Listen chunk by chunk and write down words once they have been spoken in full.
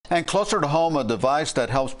And closer to home, a device that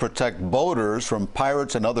helps protect boaters from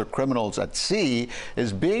pirates and other criminals at sea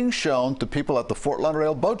is being shown to people at the Fort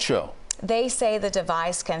Lauderdale Boat Show. They say the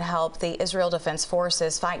device can help the Israel Defense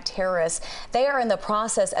Forces fight terrorists. They are in the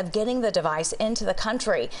process of getting the device into the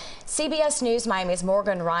country. CBS News Miami's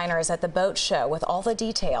Morgan Reiner is at the boat show with all the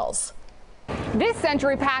details. This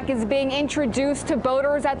Century Pack is being introduced to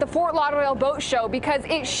boaters at the Fort Lauderdale Boat Show because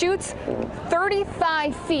it shoots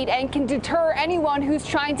 35 feet and can deter anyone who's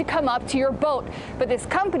trying to come up to your boat. But this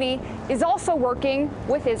company is also working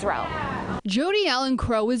with Israel. Jody Allen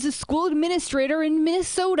Crow is a school administrator in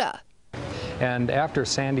Minnesota. And after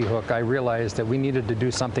Sandy Hook, I realized that we needed to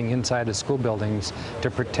do something inside of school buildings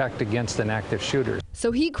to protect against an active shooter.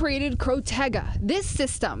 So he created Crotega, this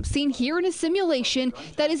system seen here in a simulation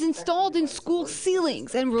that is installed in school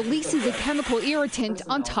ceilings and releases a chemical irritant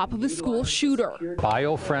on top of a school shooter.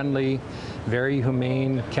 Bio-friendly, very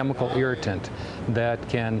humane chemical irritant that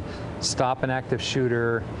can stop an active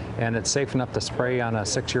shooter, and it's safe enough to spray on a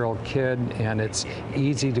 6-year-old kid, and it's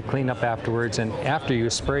easy to clean up afterwards. And after you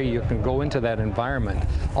spray, you can go into that environment.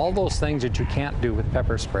 All those things that you can't do with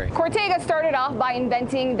pepper spray. Crotega started off by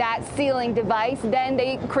inventing that sealing device. Then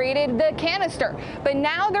they created the canister. But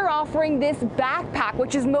now they're offering this backpack,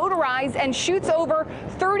 which is motorized and shoots over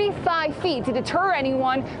 35 feet to deter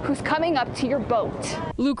anyone who's coming up to your boat.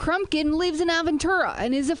 Lou Crumpkin lives in Aventura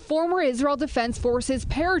and is a former Israel Defense Forces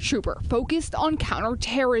paratrooper focused on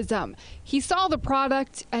counterterrorism. He saw the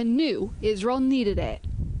product and knew Israel needed it.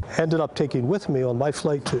 Ended up taking with me on my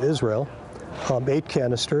flight to Israel 8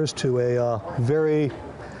 canisters to a very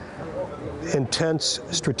intense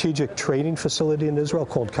strategic training facility in Israel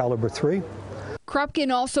called Caliber 3.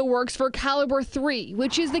 Krupkin also works for Caliber 3,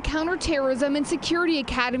 which is the counterterrorism and security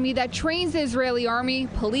academy that trains the Israeli army,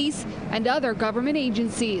 police, and other government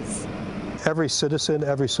agencies. Every citizen,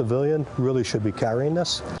 every civilian really should be carrying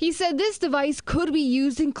this. He said this device could be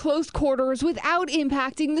used in close quarters without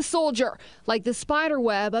impacting the soldier, like the spider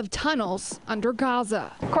web of tunnels under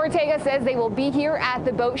Gaza. Crotega says they will be here at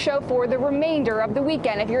the boat show for the remainder of the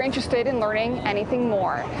weekend if you're interested in learning anything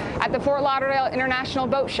more. At the Fort Lauderdale International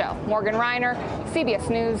Boat Show, Morgan Reiner, CBS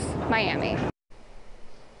News, Miami.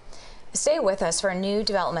 Stay with us for new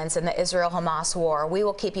developments in the Israel-Hamas war. We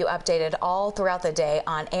will keep you updated all throughout the day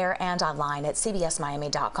on air and online at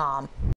cbsmiami.com.